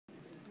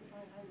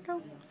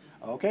Go.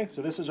 Okay,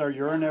 so this is our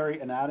urinary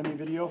anatomy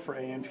video for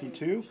A&P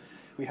II.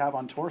 We have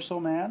on torso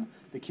man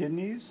the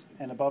kidneys,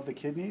 and above the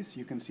kidneys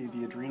you can see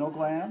the adrenal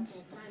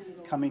glands.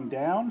 Coming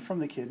down from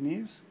the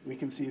kidneys, we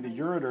can see the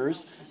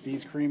ureters,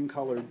 these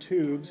cream-colored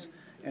tubes,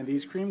 and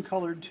these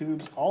cream-colored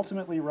tubes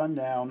ultimately run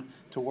down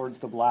towards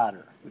the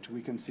bladder, which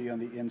we can see on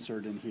the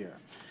insert in here.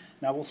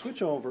 Now we'll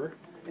switch over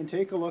and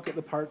take a look at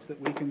the parts that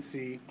we can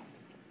see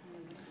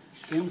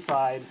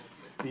inside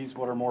these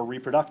what are more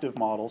reproductive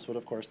models, but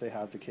of course they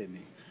have the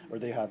kidney, or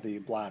they have the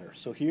bladder.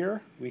 So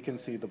here we can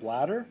see the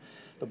bladder.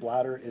 The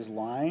bladder is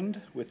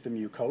lined with the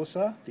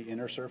mucosa, the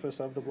inner surface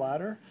of the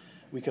bladder.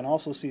 We can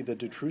also see the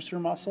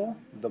detrusor muscle,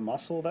 the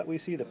muscle that we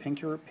see, the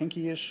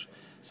pinkyish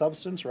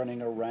substance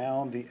running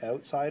around the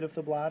outside of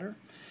the bladder.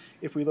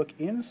 If we look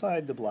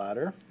inside the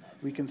bladder,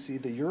 we can see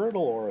the ureteral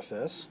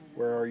orifice,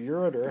 where our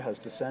ureter has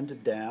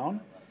descended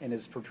down and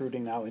is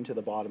protruding now into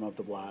the bottom of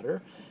the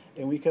bladder.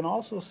 And we can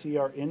also see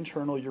our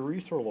internal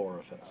urethral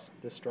orifice,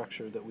 this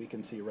structure that we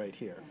can see right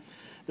here.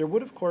 There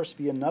would, of course,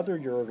 be another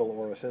ureteral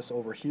orifice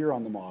over here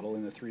on the model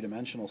in the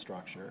three-dimensional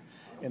structure,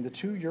 and the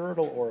two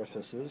ureteral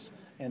orifices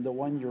and the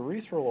one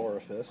urethral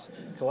orifice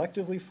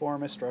collectively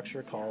form a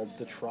structure called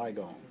the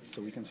trigone.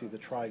 So we can see the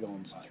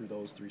trigones through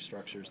those three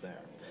structures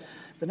there.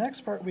 The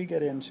next part we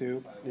get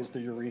into is the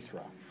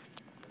urethra.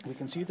 We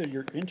can see the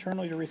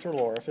internal urethral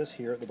orifice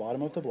here at the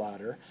bottom of the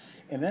bladder,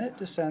 and then it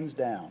descends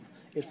down.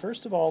 It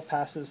first of all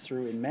passes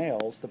through, in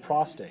males, the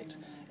prostate,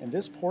 and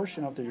this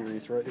portion of the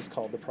urethra is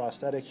called the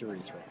prostatic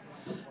urethra.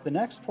 The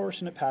next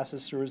portion it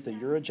passes through is the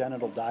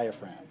urogenital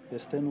diaphragm,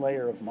 this thin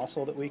layer of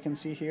muscle that we can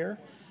see here,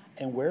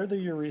 and where the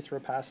urethra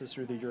passes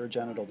through the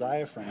urogenital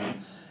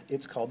diaphragm,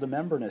 it's called the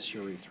membranous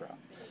urethra.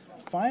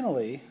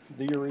 Finally,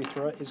 the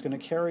urethra is going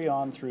to carry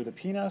on through the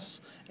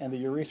penis, and the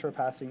urethra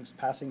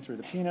passing through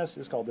the penis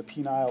is called the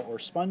penile or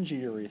spongy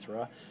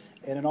urethra,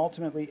 and it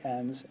ultimately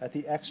ends at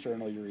the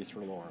external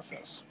urethral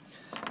orifice.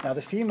 Now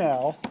the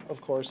female, of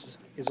course,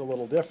 is a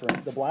little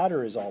different. The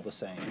bladder is all the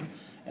same,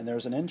 and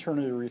there's an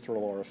internal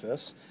urethral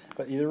orifice,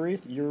 but the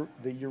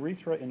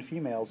urethra in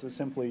females is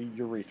simply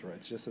urethra.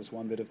 It's just this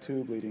one bit of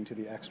tube leading to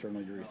the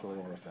external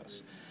urethral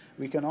orifice.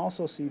 We can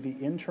also see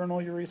the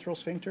internal urethral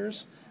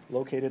sphincters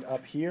located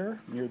up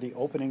here near the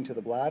opening to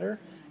the bladder,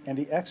 and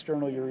the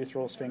external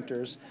urethral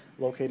sphincters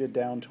located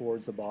down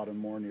towards the bottom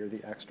more near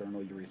the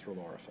external urethral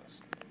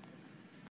orifice.